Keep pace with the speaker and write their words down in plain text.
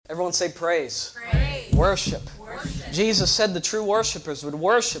Everyone say praise. Praise. Worship. Worship. Jesus said the true worshipers would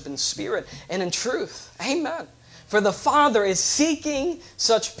worship in spirit and in truth. Amen. For the Father is seeking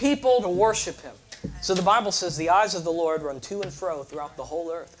such people to worship Him. So the Bible says the eyes of the Lord run to and fro throughout the whole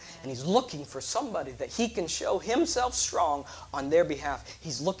earth. And He's looking for somebody that He can show Himself strong on their behalf.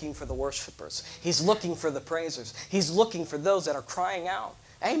 He's looking for the worshipers. He's looking for the praisers. He's looking for those that are crying out.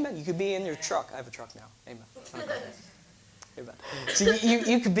 Amen. You could be in your truck. I have a truck now. Amen. Amen. So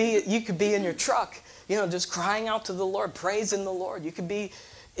you could be in your truck, just crying out to the Lord, praising the Lord. You could be,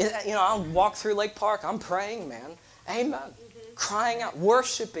 I'll walk through Lake Park. I'm praying, man. Amen. Crying out,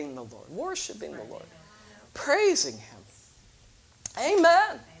 worshiping the Lord, praising Him.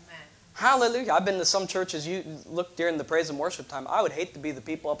 Amen. Hallelujah. I've been to some churches, you look during the praise and worship time, I would hate to be the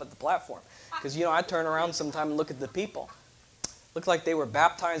people up at the platform. Because, I turn around sometime and look at the people. Look like they were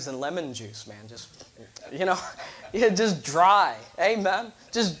baptized in lemon juice, man. Just, just dry. Amen.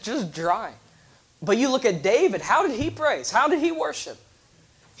 Just dry. But you look at David, how did he praise? How did he worship?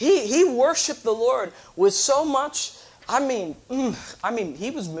 He worshiped the Lord with so much, he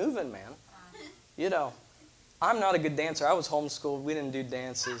was moving, man. I'm not a good dancer. I was homeschooled. We didn't do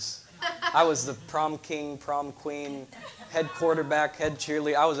dances. I was the prom king, prom queen, head quarterback, head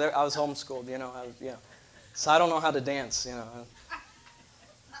cheerleader. I was homeschooled, So I don't know how to dance,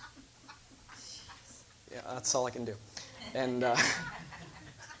 Yeah, that's all I can do. And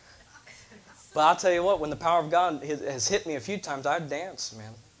but I'll tell you what, when the power of God has hit me a few times, I've danced,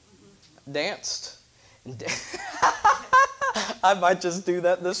 man. Danced. I might just do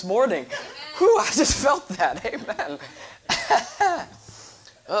that this morning. Whew, I just felt that. Amen.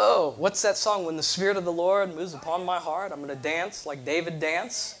 Oh, what's that song? When the Spirit of the Lord moves upon my heart, I'm going to dance like David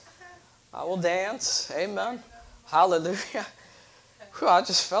danced. I will dance. Amen. Hallelujah. Whew, I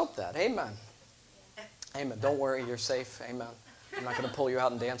just felt that. Amen. Amen. Don't worry, you're safe. Amen. I'm not going to pull you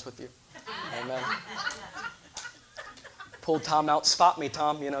out and dance with you. Amen. Pull Tom out. Spot me,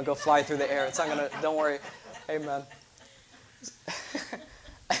 Tom. Go fly through the air. It's not going to, don't worry. Amen.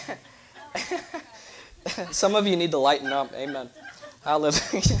 Some of you need to lighten up. Amen.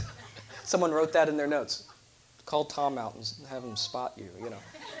 Hallelujah. Someone wrote that in their notes. Call Tom out and have him spot you.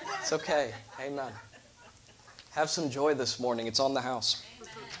 It's okay. Amen. Have some joy this morning. It's on the house.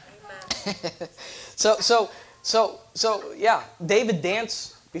 Yeah, David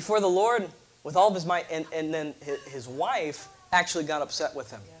danced before the Lord with all of his might, and then his wife actually got upset with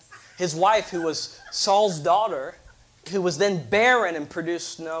him. His wife, who was Saul's daughter, who was then barren and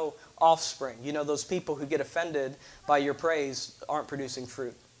produced no offspring. Those people who get offended by your praise aren't producing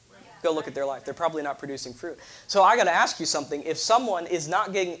fruit. Go look at their life. They're probably not producing fruit. So I got to ask you something. If someone is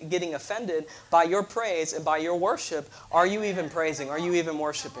not getting offended by your praise and by your worship, are you even praising? Are you even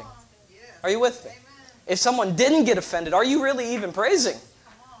worshiping? Are you with me? If someone didn't get offended, are you really even praising?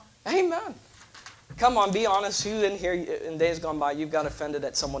 Amen. Come on, be honest. Who in here in days gone by, you've got offended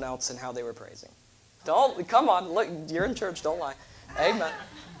at someone else and how they were praising? Come on, look, you're in church, don't lie. Amen.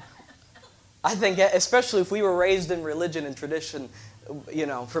 I think, especially if we were raised in religion and tradition,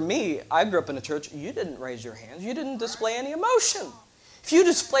 for me, I grew up in a church, you didn't raise your hands. You didn't display any emotion. If you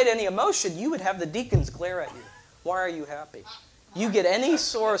displayed any emotion, you would have the deacons glare at you. Why are you happy? You get any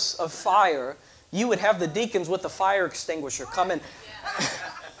source of fire, you would have the deacons with the fire extinguisher come in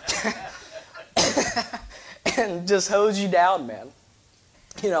and just hose you down, man.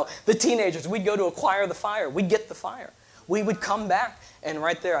 The teenagers, we'd go to acquire the fire. We'd get the fire. We would come back, and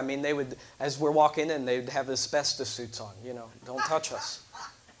right there, they would, as we're walking in, they'd have asbestos suits on, don't touch us.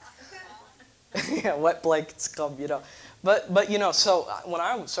 Yeah, wet blankets come, But so when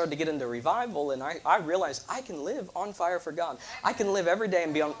I started to get into revival, and I realized I can live on fire for God. I can live every day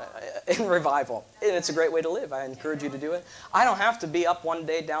and be in revival. And it's a great way to live. I encourage you to do it. I don't have to be up one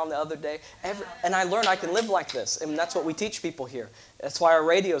day, down the other day. And I learned I can live like this. And that's what we teach people here. That's why our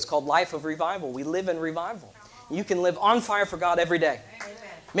radio is called Life of Revival. We live in revival. You can live on fire for God every day.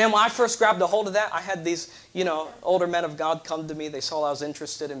 Man, when I first grabbed a hold of that, I had these, older men of God come to me. They saw I was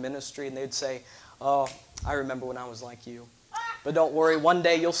interested in ministry, and they'd say, "Oh, I remember when I was like you. But don't worry, one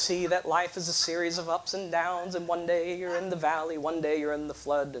day you'll see that life is a series of ups and downs, and one day you're in the valley, one day you're in the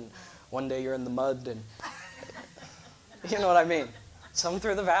flood, and one day you're in the mud." And you know what I mean? Some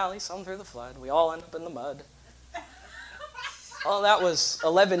through the valley, some through the flood. We all end up in the mud. Oh, that was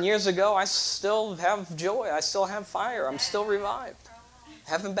 11 years ago. I still have joy. I still have fire. I'm still revived.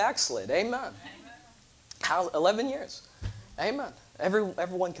 Haven't backslid. Amen. 11 years. Amen.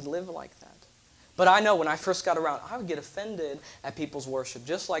 Everyone can live like that. But I know when I first got around, I would get offended at people's worship,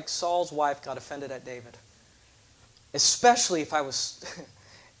 just like Saul's wife got offended at David. Especially if I was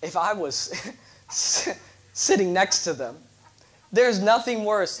sitting next to them There's nothing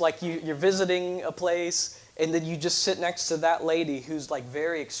worse, like you're visiting a place and then you just sit next to that lady who's like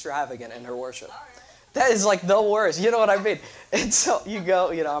very extravagant in her worship. That is like the worst. You know what I mean? And so you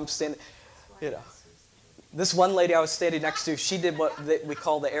go, I'm standing, This one lady I was standing next to, she did what we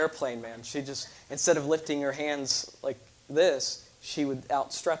call the airplane man. She just, instead of lifting her hands like this, she would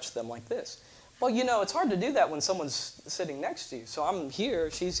outstretch them like this. Well, it's hard to do that when someone's sitting next to you. So I'm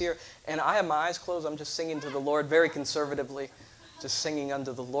here, she's here, and I have my eyes closed. I'm just singing to the Lord very conservatively, just singing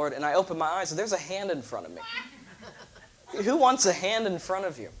unto the Lord. And I open my eyes, and there's a hand in front of me. Who wants a hand in front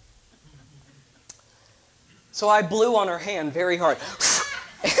of you? So I blew on her hand very hard.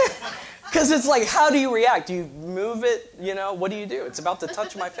 Because it's like, how do you react? Do you move it? What do you do? It's about to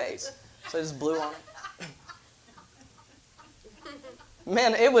touch my face. So I just blew on it.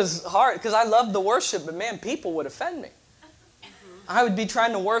 Man, it was hard because I loved the worship, but man, people would offend me. I would be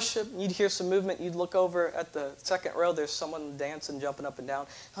trying to worship. You'd hear some movement. You'd look over at the second row. There's someone dancing, jumping up and down.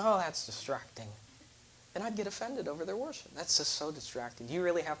 Oh, that's distracting. And I'd get offended over their worship. That's just so distracting. Do you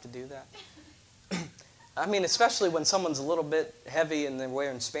really have to do that? I mean, especially when someone's a little bit heavy and they're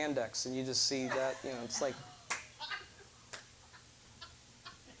wearing spandex and you just see that, it's like...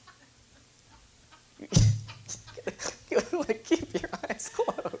 You want to keep your eyes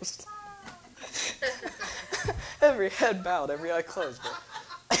closed. Every head bowed, every eye closed.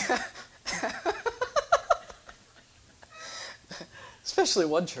 Especially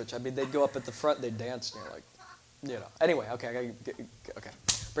one church. I mean, they'd go up at the front, they'd dance, and you're like, Anyway, okay,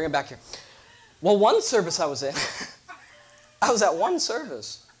 bring it back here. Well, one service I was in, I was at one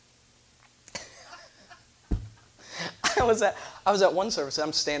service. I was at one service, and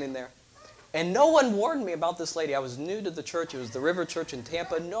I'm standing there. And no one warned me about this lady. I was new to the church. It was the River Church in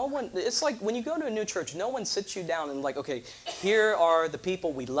Tampa. It's like when you go to a new church, no one sits you down and like, okay, here are the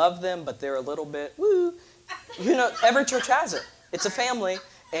people. We love them, but they're a little bit, woo. Every church has it. It's a family.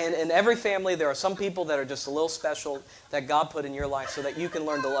 And in every family, there are some people that are just a little special that God put in your life so that you can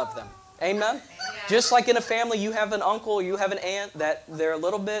learn to love them. Amen? Just like in a family, you have an uncle, you have an aunt that they're a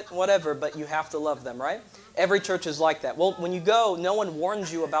little bit whatever, but you have to love them, right? Every church is like that. Well, when you go, no one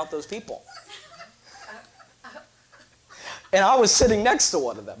warns you about those people. And I was sitting next to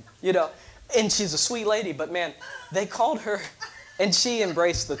one of them, and she's a sweet lady, but man, they called her, and she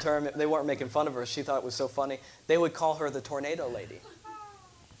embraced the term. They weren't making fun of her. She thought it was so funny. They would call her the tornado lady.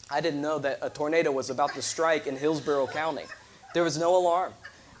 I didn't know that a tornado was about to strike in Hillsborough County. There was no alarm.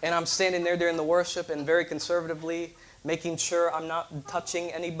 And I'm standing there during the worship and very conservatively making sure I'm not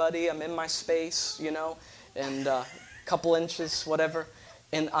touching anybody. I'm in my space, and a couple inches, whatever.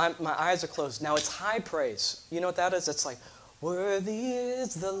 And my eyes are closed. Now, it's high praise. You know what that is? It's like, worthy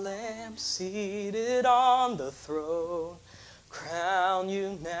is the Lamb seated on the throne. Crown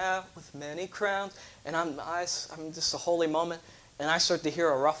you now with many crowns. And I'm just a holy moment. And I start to hear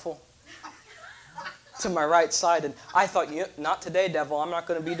a ruffle to my right side. And I thought, not today, devil. I'm not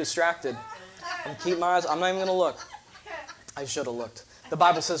going to be distracted. I'm keep my eyes. I'm not even going to look. I should have looked. The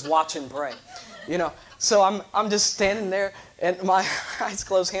Bible says watch and pray. So I'm just standing there and my eyes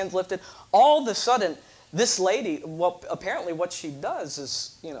closed, hands lifted. All of a sudden, this lady, apparently what she does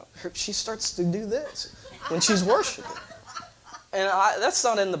is, she starts to do this when she's worshiping. And that's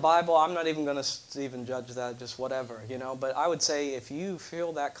not in the Bible. I'm not even going to even judge that, just whatever, But I would say if you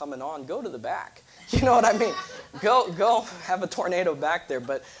feel that coming on, go to the back. You know what I mean? Go have a tornado back there.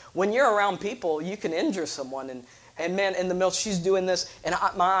 But when you're around people, you can injure someone. And man, in the middle, she's doing this, and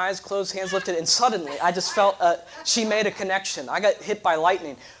my eyes closed, hands lifted, and suddenly I just felt she made a connection. I got hit by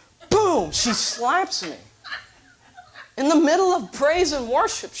lightning. Boom! She slaps me. In the middle of praise and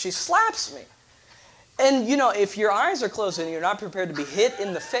worship, she slaps me. And, if your eyes are closed and you're not prepared to be hit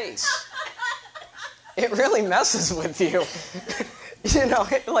in the face, it really messes with you.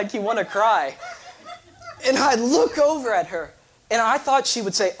 Like you want to cry. And I look over at her, and I thought she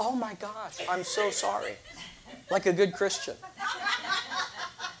would say, oh my gosh, I'm so sorry. Like a good Christian.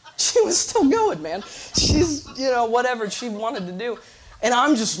 She was still going, man. She's, whatever she wanted to do. And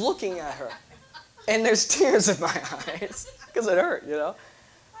I'm just looking at her. And there's tears in my eyes. Because it hurt,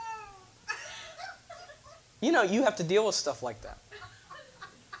 You have to deal with stuff like that.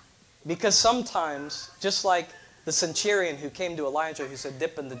 Because sometimes, just like the centurion who came to Elijah who said,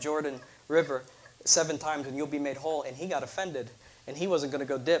 dip in the Jordan River 7 times and you'll be made whole. And he got offended. And he wasn't going to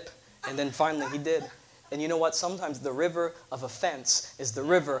go dip. And then finally he did. And you know what? Sometimes the river of offense is the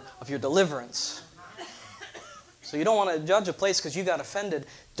river of your deliverance. So you don't want to judge a place because you got offended.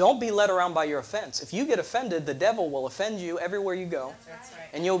 Don't be led around by your offense. If you get offended, the devil will offend you everywhere you go. That's right.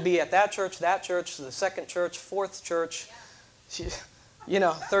 And you'll be at that church, the second church, fourth church,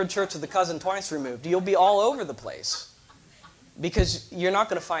 third church of the cousin twice removed. You'll be all over the place. Because you're not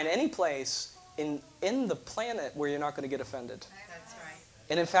going to find any place in the planet where you're not going to get offended. That's right.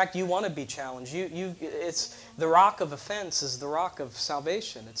 And in fact, you want to be challenged. It's the rock of offense is the rock of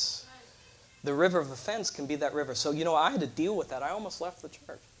salvation. It's the river of offense can be that river. So, I had to deal with that. I almost left the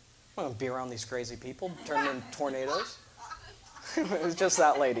church. I'm not going to be around these crazy people, turning into tornadoes. It was just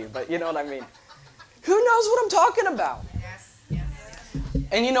that lady, but you know what I mean. Who knows what I'm talking about? Yes, yes.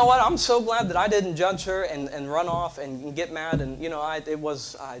 And you know what? I'm so glad that I didn't judge her and run off and get mad. And, I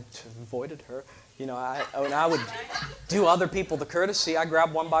avoided her. I would do other people the courtesy. I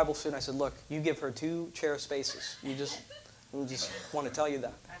grabbed one Bible student. I said, look, you give her 2 chair spaces. I just want to tell you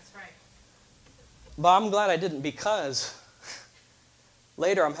that. That's right. But I'm glad I didn't, because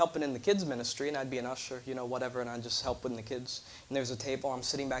later I'm helping in the kids ministry, and I'd be an usher, whatever, and I'd just help with the kids. And there's a table. I'm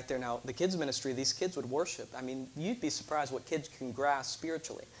sitting back there. Now, the kids ministry, these kids would worship. I mean, you'd be surprised what kids can grasp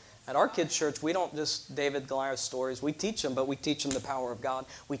spiritually. At our kids' church, we don't just David Goliath stories. We teach them, but we teach them the power of God.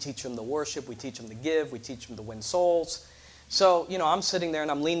 We teach them the worship. We teach them to give. We teach them to win souls. So, I'm sitting there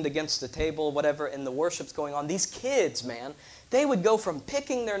and I'm leaned against the table, whatever, and the worship's going on. These kids, man, they would go from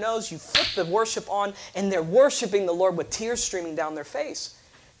picking their nose, you flip the worship on, and they're worshiping the Lord with tears streaming down their face.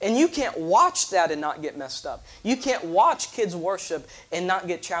 And you can't watch that and not get messed up. You can't watch kids worship and not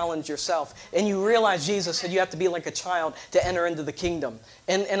get challenged yourself. And you realize Jesus said you have to be like a child to enter into the kingdom.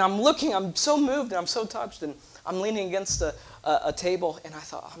 And I'm so moved and I'm so touched. And I'm leaning against a table, and I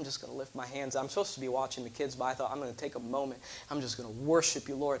thought, I'm just going to lift my hands. I'm supposed to be watching the kids, but I thought, I'm going to take a moment. I'm just going to worship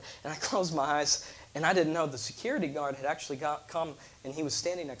you, Lord. And I closed my eyes, and I didn't know the security guard had actually come, and he was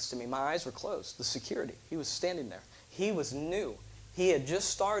standing next to me. My eyes were closed. The security, he was standing there. He was new. He had just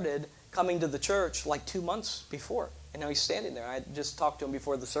started coming to the church like 2 months before. And now he's standing there. I just talked to him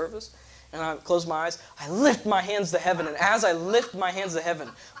before the service. And I closed my eyes. I lift my hands to heaven. And as I lift my hands to heaven,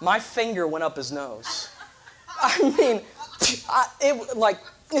 my finger went up his nose. I mean,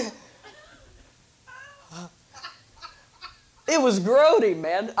 it was grody,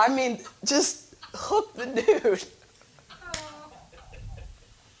 man. I mean, just hook the dude.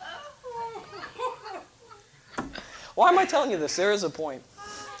 Why am I telling you this? There is a point.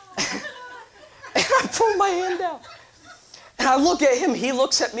 And I pull my hand down. And I look at him. He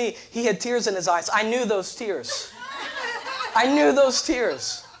looks at me. He had tears in his eyes. I knew those tears. I knew those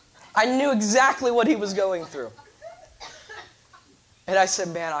tears. I knew exactly what he was going through. And I said,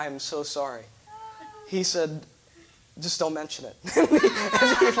 man, I am so sorry. He said, just don't mention it. And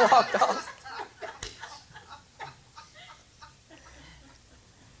he walked off.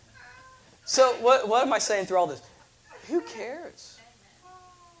 So what am I saying through all this? Who cares?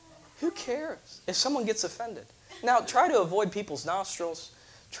 Who cares if someone gets offended? Now, try to avoid people's nostrils.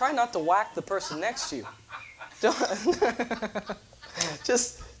 Try not to whack the person next to you.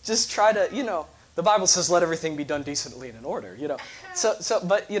 Just try to, the Bible says let everything be done decently and in order,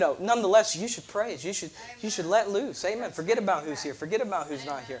 But, nonetheless, you should praise. You should let loose. Amen. Forget about who's here. Forget about who's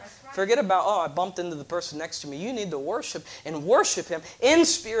not here. Forget about, I bumped into the person next to me. You need to worship and worship him in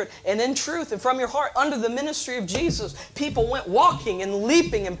spirit and in truth and from your heart. Under the ministry of Jesus, people went walking and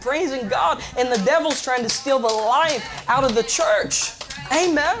leaping and praising God, and the devil's trying to steal the life out of the church.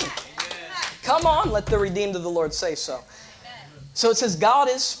 Amen. Come on, let the redeemed of the Lord say so. So it says God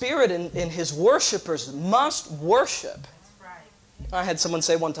is spirit, and his worshipers must worship. I had someone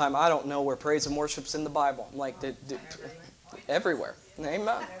say one time, I don't know where praise and worship's in the Bible. I'm like, everywhere.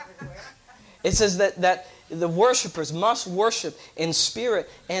 Amen. It says that the worshipers must worship in spirit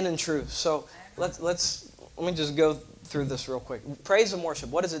and in truth. So let me just go through this real quick. Praise and worship,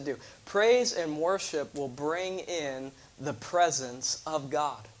 what does it do? Praise and worship will bring in the presence of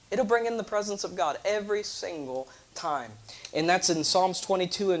God. It'll bring in the presence of God every single time. And that's in Psalms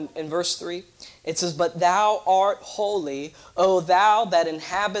 22 and verse 3. It says, but thou art holy, O thou that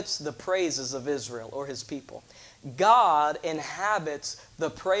inhabits the praises of Israel, or his people. God inhabits the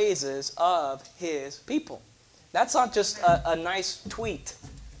praises of his people. That's not just a nice tweet.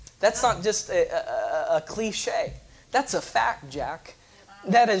 That's not just a cliche. That's a fact, Jack.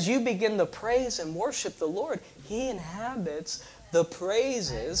 That as you begin to praise and worship the Lord, he inhabits the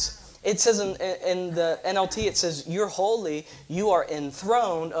praises. It says in the NLT, it says, you're holy, you are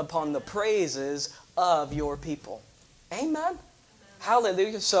enthroned upon the praises of your people. Amen?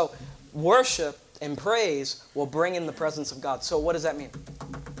 Hallelujah. So worship and praise will bring in the presence of God. So what does that mean?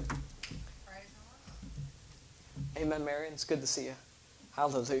 Amen, Marion. It's good to see you.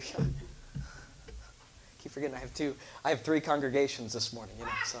 Hallelujah. Keep forgetting I have 3 congregations this morning,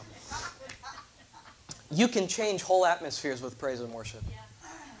 so. You can change whole atmospheres with praise and worship.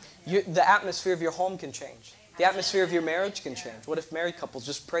 The atmosphere of your home can change. The atmosphere of your marriage can change. What if married couples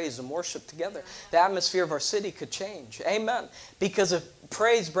just praise and worship together? The atmosphere of our city could change. Amen. Because if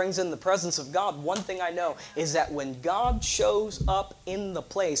praise brings in the presence of God, one thing I know is that when God shows up in the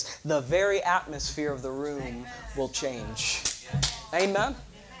place, the very atmosphere of the room will change. Amen.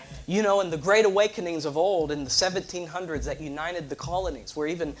 You know, in the great awakenings of old, in the 1700s that united the colonies, where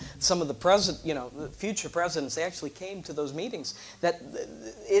even some of the future presidents, they actually came to those meetings, that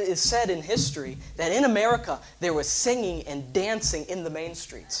it is said in history that in America there was singing and dancing in the main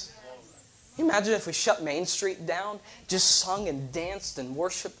streets. Can you imagine if we shut Main Street down, just sung and danced and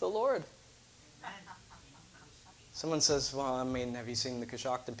worshiped the Lord? Someone says, well, I mean, have you seen the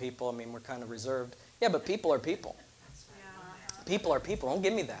Coshocton people? I mean, we're kind of reserved. Yeah, but people are people. People are people. Don't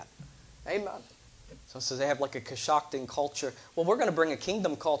give me that. Amen. So it says they have like a Coshocton culture. Well, we're going to bring a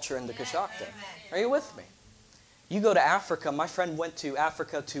kingdom culture into Coshocton. Are you with me? You go to Africa. My friend went to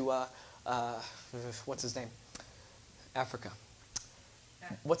Africa to, what's his name? Africa.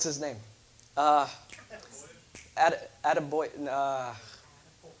 What's his name? Attaboy.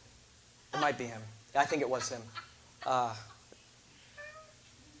 It might be him. I think it was him.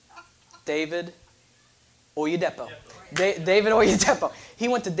 David Oyedepo. David Oyedepo. He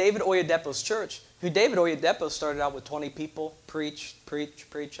went to David Oyedepo's church, who David Oyedepo started out with 20 people, preach.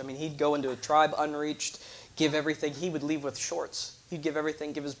 I mean, he'd go into a tribe unreached, give everything. He would leave with shorts. He'd give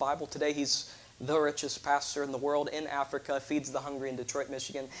everything, give his Bible. Today, he's the richest pastor in the world in Africa, feeds the hungry in Detroit,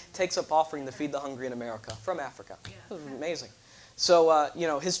 Michigan, takes up offering to feed the hungry in America, from Africa. It was amazing.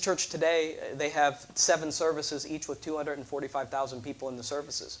 So, his church today, they have 7 services, each with 245,000 people in the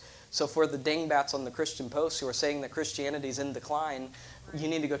services. So for the dingbats on the Christian Post who are saying that Christianity is in decline, you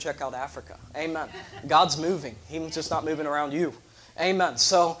need to go check out Africa. Amen. God's moving. He's just not moving around you. Amen.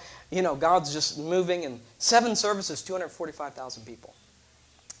 So, God's just moving. And 7 services, 245,000 people.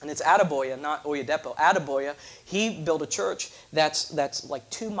 And it's Attaboya, not Oyedepo. Attaboya, he built a church that's like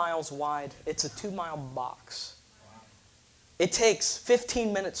 2 miles wide. It's a 2-mile box. It takes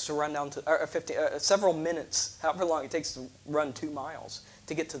 15 minutes to run down to, or several minutes, however long it takes to run 2 miles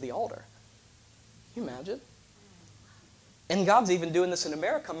to get to the altar. Can you imagine? And God's even doing this in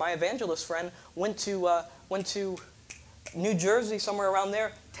America. My evangelist friend went to New Jersey, somewhere around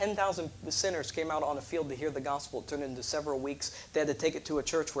there. 10,000 sinners came out on a field to hear the gospel. It turned into several weeks. They had to take it to a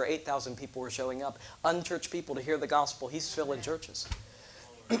church where 8,000 people were showing up. Unchurched people to hear the gospel. He's filling churches.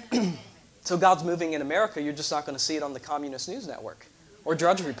 So God's moving in America. You're just not going to see it on the Communist News Network or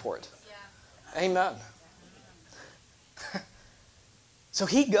Drudge Report. Amen. So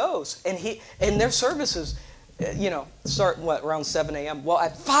he goes, and their services, start, around 7 a.m.? Well,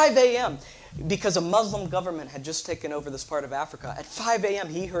 at 5 a.m., because a Muslim government had just taken over this part of Africa, at 5 a.m.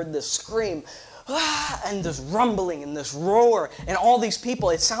 he heard this scream, and this rumbling and this roar and all these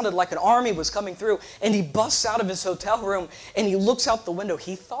people. It sounded like an army was coming through, and he busts out of his hotel room and he looks out the window.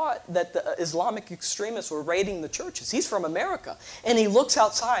 He thought that the Islamic extremists were raiding the churches. He's from America, and he looks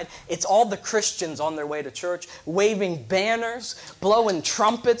outside. It's all the Christians on their way to church, waving banners, blowing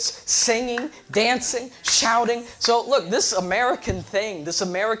trumpets, singing, dancing, shouting. So look, this American thing, this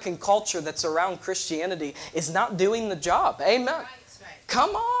American culture that's around Christianity is not doing the job. Amen.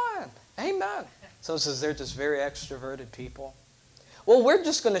 Come on. Amen. So it says they're just very extroverted people. Well, we're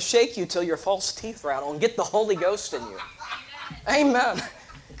just going to shake you till your false teeth rattle and get the Holy Ghost in you. Amen.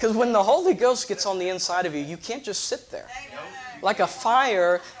 Because when the Holy Ghost gets on the inside of you, you can't just sit there. Like a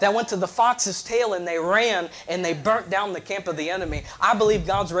fire that went to the fox's tail and they ran and they burnt down the camp of the enemy. I believe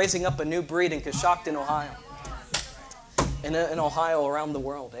God's raising up a new breed in Coshocton, Ohio. In Ohio, around the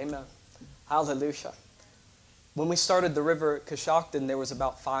world. Amen. Hallelujah. When we started the River Coshocton, there was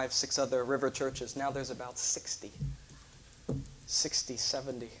about 5, 6 other river churches. Now there's about 60,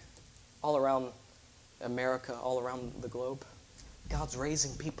 70, all around America, all around the globe. God's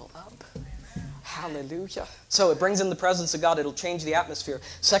raising people up. Hallelujah. So it brings in the presence of God. It'll change the atmosphere.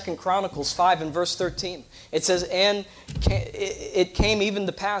 2 Chronicles 5 and verse 13. It says, and it came even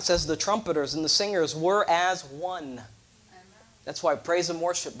to pass as the trumpeters and the singers were as one. That's why praise and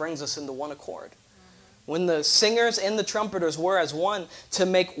worship brings us into one accord. When the singers and the trumpeters were as one, to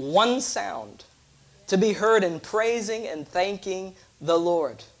make one sound, to be heard in praising and thanking the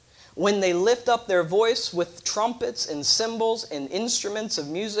Lord. When they lift up their voice with trumpets and cymbals and instruments of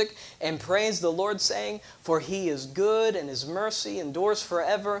music and praise the Lord, saying, for he is good and his mercy endures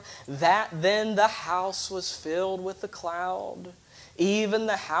forever, that then the house was filled with a cloud, even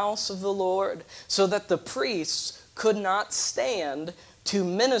the house of the Lord, so that the priests could not stand to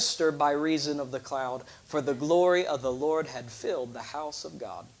minister by reason of the cloud, for the glory of the Lord had filled the house of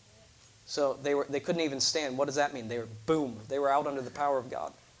God. So they couldn't even stand. What does that mean? They were out under the power of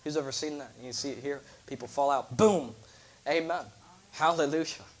God. Who's ever seen that? You see it here. People fall out. Boom. Amen. Hallelujah.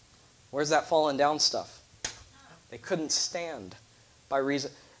 Where's that falling down stuff? They couldn't stand by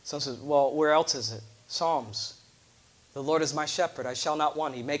reason. Someone says, well, where else is it? Psalms. The Lord is my shepherd. I shall not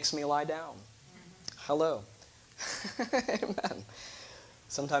want. He makes me lie down. Hello. Amen.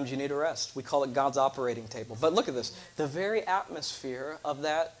 Sometimes you need a rest. We call it God's operating table. But look at this. The very atmosphere of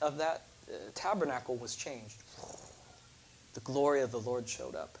that tabernacle was changed. The glory of the Lord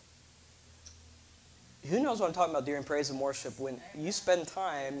showed up. Who knows what I'm talking about during praise and worship? When you spend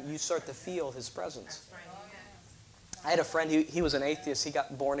time, you start to feel His presence. I had a friend, he was an atheist. He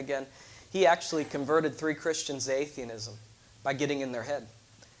got born again. He actually converted 3 Christians to atheism by getting in their head.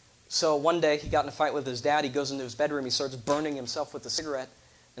 So one day he got in a fight with his dad. He goes into his bedroom. He starts burning himself with a cigarette.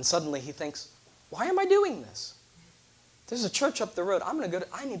 And suddenly he thinks, why am I doing this? There's a church up the road.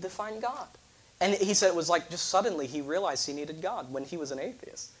 I need to find God. And he said it was like just suddenly he realized he needed God when he was an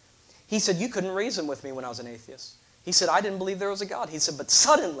atheist. He said, you couldn't reason with me when I was an atheist. He said, I didn't believe there was a God. He said, but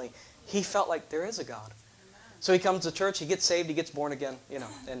suddenly he felt like there is a God. So he comes to church, he gets saved, he gets born again,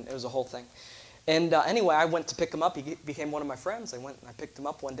 and it was a whole thing. And anyway, I went to pick him up. He became one of my friends. I went and I picked him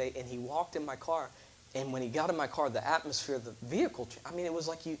up one day, and he walked in my car. And when he got in my car, the atmosphere of the vehicle, it was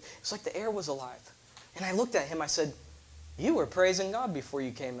like the air was alive. And I looked at him, I said, you were praising God before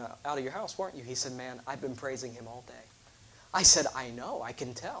you came out of your house, weren't you? He said, man, I've been praising Him all day. I said, I know, I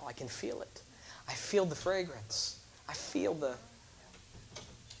can tell, I can feel it. I feel the fragrance. I feel the...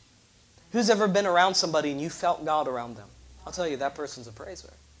 Who's ever been around somebody and you felt God around them? I'll tell you, that person's a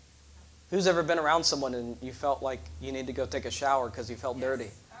praiser. Who's ever been around someone and you felt like you need to go take a shower because you felt dirty?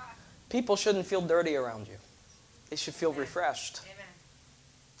 People shouldn't feel dirty around you. They should feel refreshed.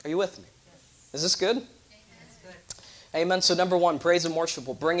 Are you with me? Is this good? Amen. So number 1, praise and worship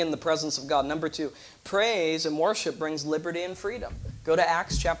will bring in the presence of God. Number 2, praise and worship brings liberty and freedom. Go to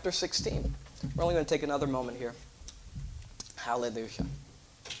Acts chapter 16. We're only going to take another moment here. Hallelujah.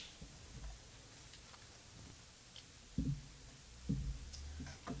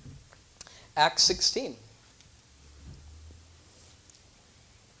 Acts 16.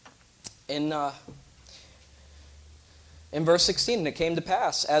 In verse 16, and it came to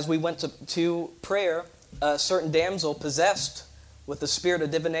pass, as we went to prayer, a certain damsel possessed with the spirit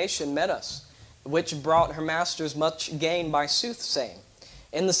of divination met us, which brought her masters much gain by soothsaying.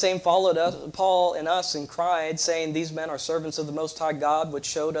 And the same followed Paul and us, and cried, saying, these men are servants of the Most High God, which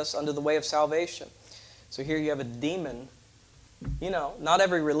showed us unto the way of salvation. So here you have a demon. Not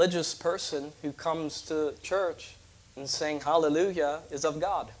every religious person who comes to church and saying hallelujah is of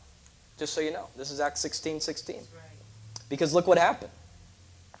God. Just so you know. This is Acts 16:16. Because look what happened.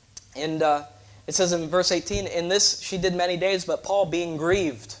 And it says in verse 18, in this she did many days, but Paul, being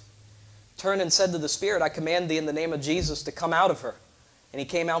grieved, turned and said to the Spirit, I command thee in the name of Jesus to come out of her. And he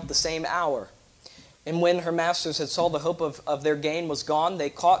came out the same hour. And when her masters had saw the hope of their gain was gone,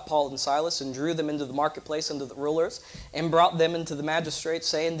 they caught Paul and Silas and drew them into the marketplace unto the rulers and brought them into the magistrates,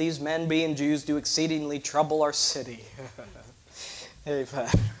 saying, these men, being Jews, do exceedingly trouble our city. Amen.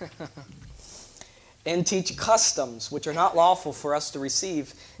 And teach customs which are not lawful for us to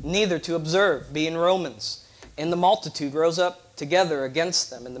receive, neither to observe, being Romans. And the multitude rose up together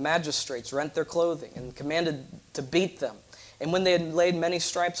against them, and the magistrates rent their clothing and commanded to beat them. And when they had laid many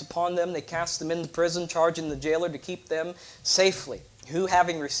stripes upon them, they cast them into prison, charging the jailer to keep them safely, who,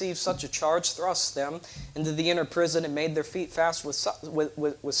 having received such a charge, thrust them into the inner prison and made their feet fast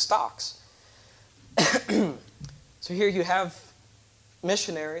with stocks. So here you have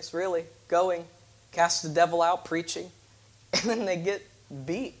missionaries, really, going, cast the devil out, preaching, and then they get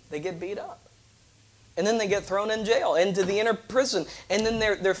beat. They get beat up. And then they get thrown in jail, into the inner prison, and then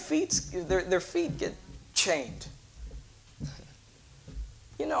their feet get chained.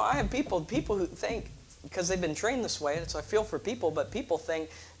 I have people who think, because they've been trained this way, and so I feel for people, but people think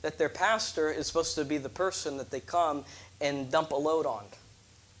that their pastor is supposed to be the person that they come and dump a load on.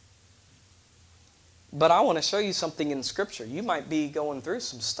 But I want to show you something in Scripture. You might be going through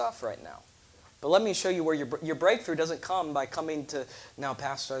some stuff right now. But let me show you where your breakthrough doesn't come by coming to, now,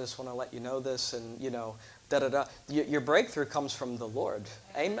 Pastor, I just want to let you know this, and, da-da-da. Your breakthrough comes from the Lord.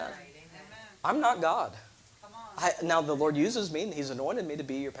 Amen. I'm not God. Now, the Lord uses me, and He's anointed me to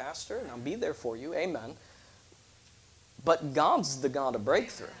be your pastor, and I'll be there for you. Amen. But God's the God of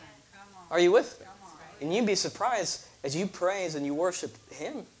breakthrough. Are you with me? And you'd be surprised, as you praise and you worship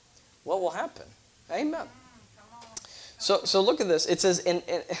Him, what will happen? Amen. So look at this. It says in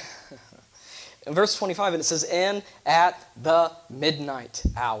verse 25, and it says, and at the midnight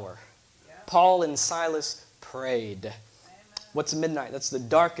hour, Paul and Silas prayed. What's midnight? That's the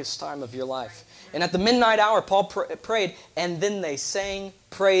darkest time of your life. And at the midnight hour, Paul prayed, and then they sang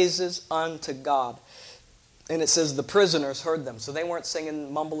praises unto God. And it says the prisoners heard them. So they weren't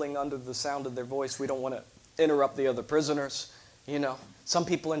singing, mumbling under the sound of their voice. We don't want to interrupt the other prisoners. You know, some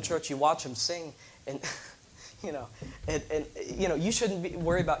people in church, you watch them sing, and you shouldn't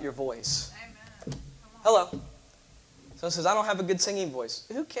worry about your voice. Hello. So it says, I don't have a good singing voice.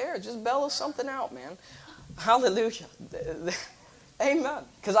 Who cares? Just bellow something out, man. Hallelujah. Amen.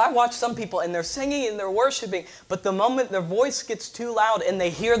 Because I watch some people and they're singing and they're worshiping, but the moment their voice gets too loud and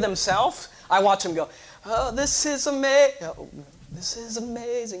they hear themselves, I watch them go, oh, this is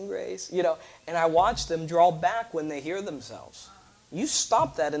amazing grace. You know, and I watch them draw back when they hear themselves. You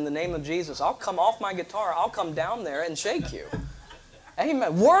stop that in the name of Jesus. I'll come off my guitar. I'll come down there and shake you.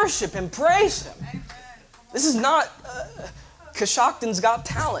 Amen. Worship and praise Him. This is not Coshocton's Got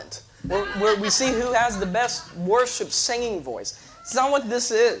Talent, where we see who has the best worship singing voice. It's not what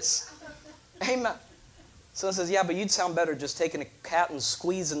this is. Amen. So it says, yeah, but you'd sound better just taking a cat and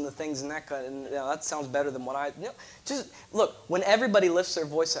squeezing the things and that kind of, and, that sounds better than what I... just look, when everybody lifts their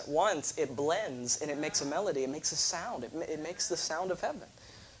voice at once, it blends and it makes a melody. It makes a sound. It makes the sound of heaven.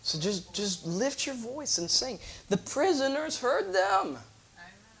 So just lift your voice and sing. The prisoners heard them.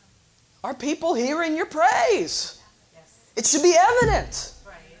 Are people hearing your praise? It should be evident.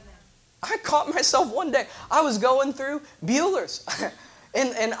 I caught myself one day. I was going through Bueller's.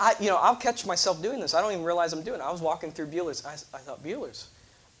 and I'll catch myself doing this. I don't even realize I'm doing it. I was walking through Bueller's. I thought, Bueller's?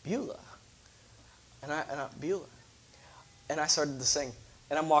 Beulah. And I Beulah. And I started to sing.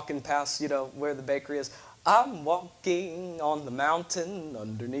 And I'm walking past, where the bakery is. I'm walking on the mountain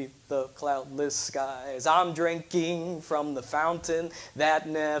underneath the cloudless skies. I'm drinking from the fountain that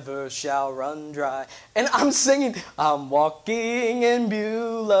never shall run dry. And I'm singing, I'm walking in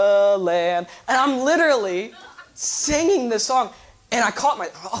Beulah land. And I'm literally singing this song. And I caught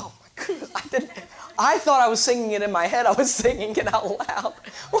oh my goodness, I thought I was singing it in my head. I was singing it out loud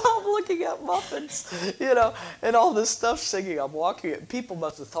while I'm looking at muffins, and all this stuff singing. I'm walking it. People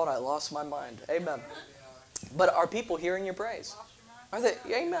must have thought I lost my mind. Amen. But are people hearing your praise? Are they?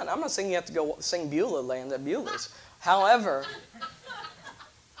 Amen. I'm not saying you have to go sing Beulah land at Beulah's. However,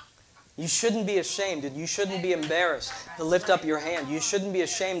 you shouldn't be ashamed and you shouldn't be embarrassed to lift up your hand. You shouldn't be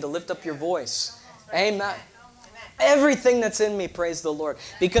ashamed to lift up your voice. Amen. Everything that's in me, praise the Lord.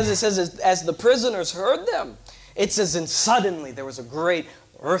 Because it says, as the prisoners heard them, it says, and suddenly there was a great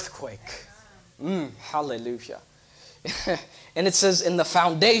earthquake. Hallelujah. And it says, and the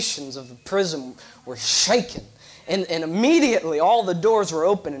foundations of the prison were shaken. And immediately all the doors were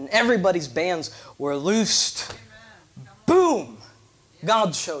open and everybody's bands were loosed. Boom!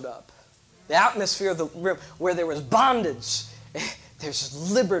 God showed up. The atmosphere of the room where there was bondage,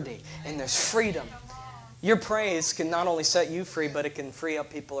 there's liberty and there's freedom. Your praise can not only set you free, but it can free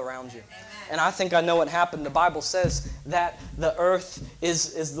up people around you. And I think I know what happened. The Bible says that the earth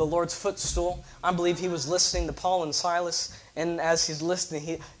is the Lord's footstool. I believe He was listening to Paul and Silas, and as He's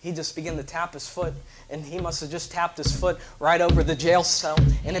listening, he just began to tap his foot, and he must have just tapped his foot right over the jail cell,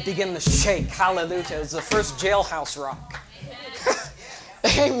 and it began to shake. Hallelujah. It was the first jailhouse rock.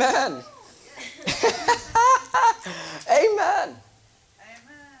 Amen. Amen.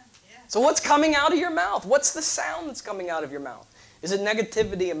 So what's coming out of your mouth? What's the sound that's coming out of your mouth? Is it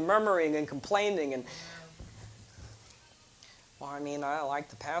negativity and murmuring and complaining? And well, I mean, I like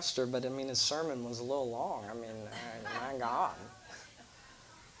the pastor, but I mean, his sermon was a little long. I mean, my God.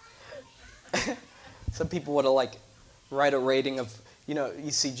 Some people would have write a rating of,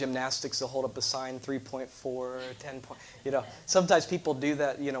 you see gymnastics, they'll hold up a sign, 3.4, 10 point, Sometimes people do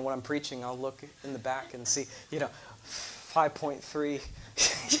that, when I'm preaching, I'll look in the back and see, 5.3.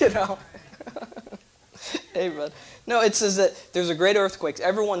 Amen. No, it says that there's a great earthquake.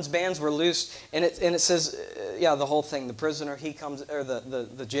 Everyone's bands were loosed, and it says, the whole thing. The prisoner, he comes, or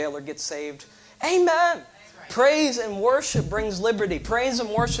the jailer gets saved. Amen. Right. Praise and worship brings liberty. Praise and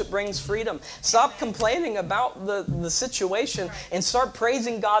worship brings freedom. Stop complaining about the situation and start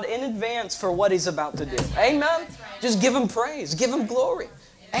praising God in advance for what He's about to do. Amen. Just give Him praise. Give Him glory.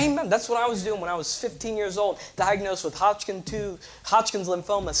 Amen. That's what I was doing when I was 15 years old, diagnosed with Hodgkin's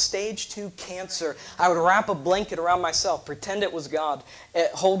lymphoma, stage 2 cancer. I would wrap a blanket around myself, pretend it was God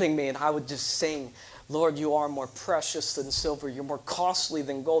holding me, and I would just sing, Lord, you are more precious than silver. You're more costly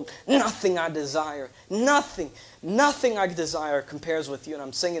than gold. Nothing I desire, nothing I desire compares with you. And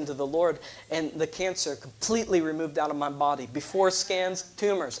I'm singing to the Lord, and the cancer completely removed out of my body. Before scans,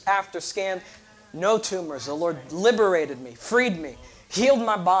 tumors. After scan, no tumors. The Lord liberated me, freed me. Healed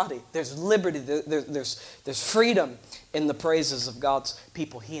my body. There's liberty. There's freedom in the praises of God's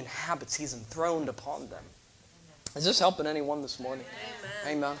people. He inhabits. He's enthroned upon them. Is this helping anyone this morning?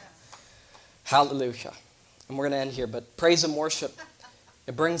 Amen. Amen. Hallelujah. And we're going to end here, but praise and worship,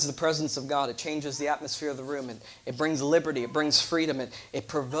 it brings the presence of God. It changes the atmosphere of the room. And it brings liberty. It brings freedom. It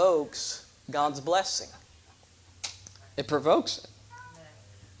provokes God's blessing. It provokes it.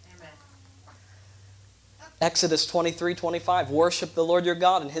 Amen. Exodus 23:25. Worship the Lord your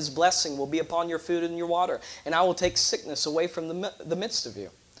God, and His blessing will be upon your food and your water. And I will take sickness away from the midst of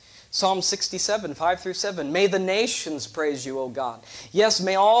you. Psalm 67, 5-7. May the nations praise you, O God. Yes,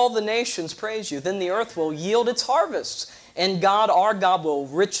 may all the nations praise you. Then the earth will yield its harvests, and God, our God, will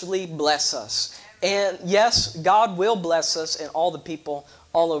richly bless us. And yes, God will bless us, and all the people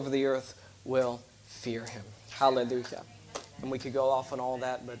all over the earth will fear Him. Hallelujah. And we could go off on all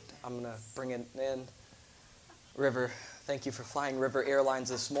that, but I'm going to bring it in. River, thank you for flying River Airlines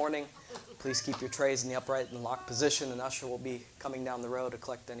this morning. Please keep your trays in the upright and locked position. An usher will be coming down the road to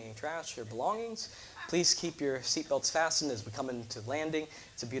collect any trash or belongings. Please keep your seatbelts fastened as we come into landing.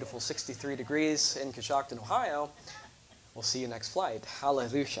 It's a beautiful 63 degrees in Coshocton, Ohio. We'll see you next flight.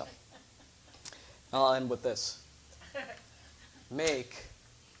 Hallelujah. I'll end with this. Make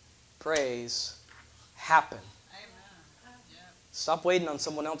praise happen. Stop waiting on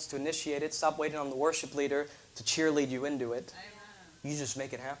someone else to initiate it. Stop waiting on the worship leader to cheerlead you into it. You just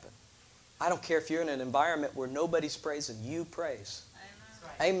make it happen. I don't care if you're in an environment where nobody's praising, you praise.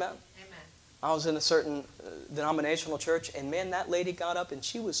 Amen. Amen. I was in a certain denominational church, and man, that lady got up and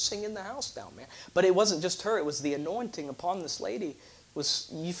she was singing the house down, man. But it wasn't just her, it was the anointing upon this lady.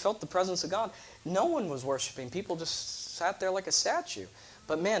 You felt the presence of God. No one was worshiping. People just sat there like a statue.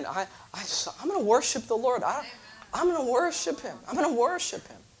 But man, I'm going to worship the Lord. I'm going to worship Him. I'm going to worship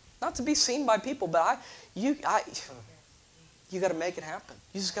Him. Not to be seen by people, but you got to make it happen.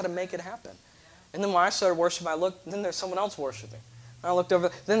 You just got to make it happen. And then when I started worshiping, I looked, and then there's someone else worshiping. And I looked over,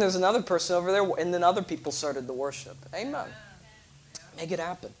 then there's another person over there, and then other people started to worship. Amen. Make it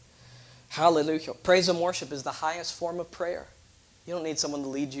happen. Hallelujah. Praise and worship is the highest form of prayer. You don't need someone to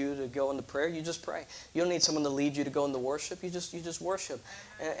lead you to go into prayer. You just pray. You don't need someone to lead you to go into worship. You just worship.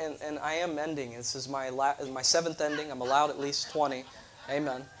 And I am ending. This is my 7th ending. I'm allowed at least 20.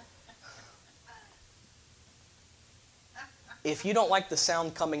 Amen. If you don't like the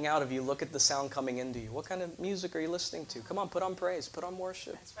sound coming out of you, look at the sound coming into you. What kind of music are you listening to? Come on, put on praise. Put on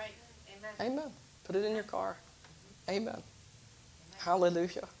worship. That's right. Amen. Amen. Put it in your car. Amen.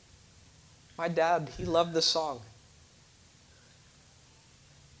 Hallelujah. My dad, he loved this song.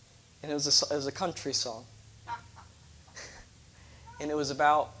 And it was a country song. And it was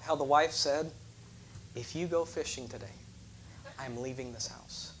about how the wife said, if you go fishing today, I'm leaving this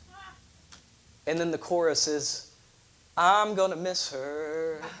house. And then the chorus is, I'm going to miss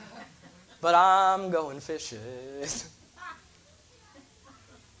her, but I'm going fishing.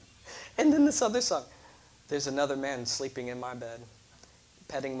 And then this other song, there's another man sleeping in my bed,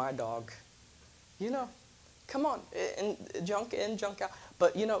 petting my dog. You know, come on, junk in, junk out.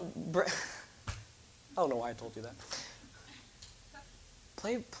 But you know, I don't know why I told you that.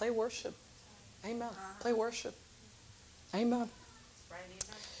 Play worship. Amen. Play worship. Amen.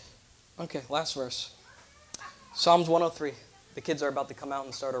 Okay, last verse. Psalms 103. The kids are about to come out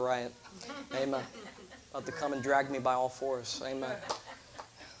and start a riot. Amen. About to come and drag me by all fours. Amen.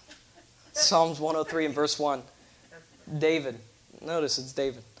 Psalms 103 and verse 1. David. Notice it's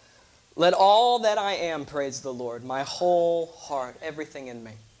David. Let all that I am praise the Lord, my whole heart, everything in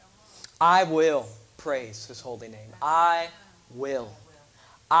me. I will praise His holy name. I will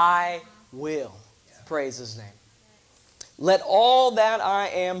praise His name. Let all that I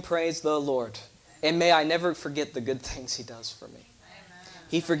am praise the Lord. And may I never forget the good things He does for me.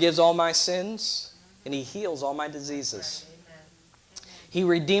 He forgives all my sins, and He heals all my diseases. He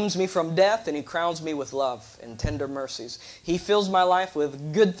redeems me from death, and He crowns me with love and tender mercies. He fills my life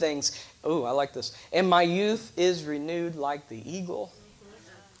with good things. Oh, I like this. And my youth is renewed like the eagle.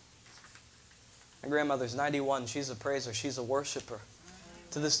 My grandmother's 91. She's a praiser. She's a worshiper.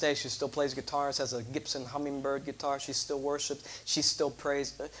 To this day, she still plays guitars, has a Gibson Hummingbird guitar. She still worships. She still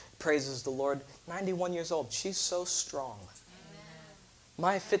praises the Lord. 91 years old. She's so strong.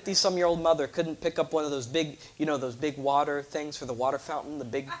 My 50-some-year-old mother couldn't pick up one of those big, those big water things for the water fountain, the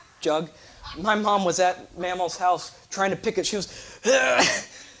big jug. My mom was at Mammal's house trying to pick it. She was,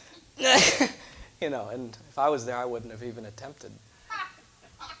 and if I was there, I wouldn't have even attempted.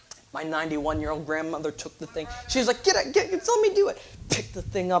 My 91-year-old grandmother took the thing. She was like, let me do it. Picked the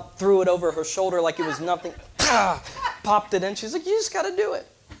thing up, threw it over her shoulder like it was nothing. Popped it in. She's like, you just got to do it.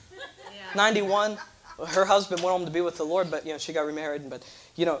 Yeah. 91. Her husband went home to be with the Lord, but, she got remarried. But,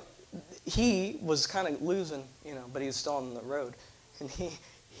 he was kind of losing, but he was still on the road. And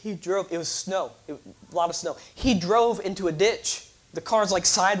He drove, it was snow, a lot of snow. He drove into a ditch. The car's like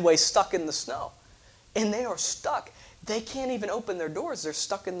sideways stuck in the snow. And they are stuck. They can't even open their doors. They're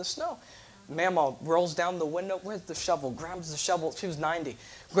stuck in the snow. Mama rolls down the window. Where's the shovel? Grabs the shovel. She was 90.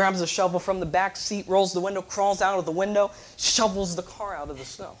 Grabs the shovel from the back seat, rolls the window, crawls out of the window, shovels the car out of the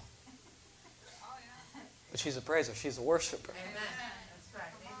snow. But she's a praiser. She's a worshiper. Amen. That's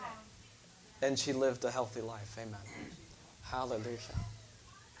right. Amen. And she lived a healthy life. Amen. Hallelujah.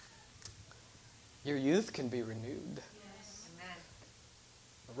 Your youth can be renewed. Yes. Amen.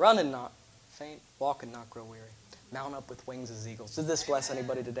 Run and not faint. Walk and not grow weary. Mount up with wings as eagles. Did this bless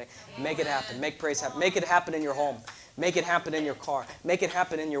anybody today? Make it happen. Make praise happen. Make it happen in your home. Make it happen in your car. Make it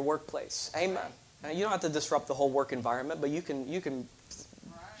happen in your workplace. Amen. Now, you don't have to disrupt the whole work environment, but you can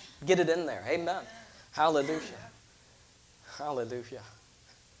get it in there. Amen. Hallelujah. Hallelujah.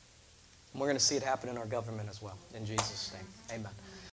 And we're going to see it happen in our government as well. In Jesus' name. Amen.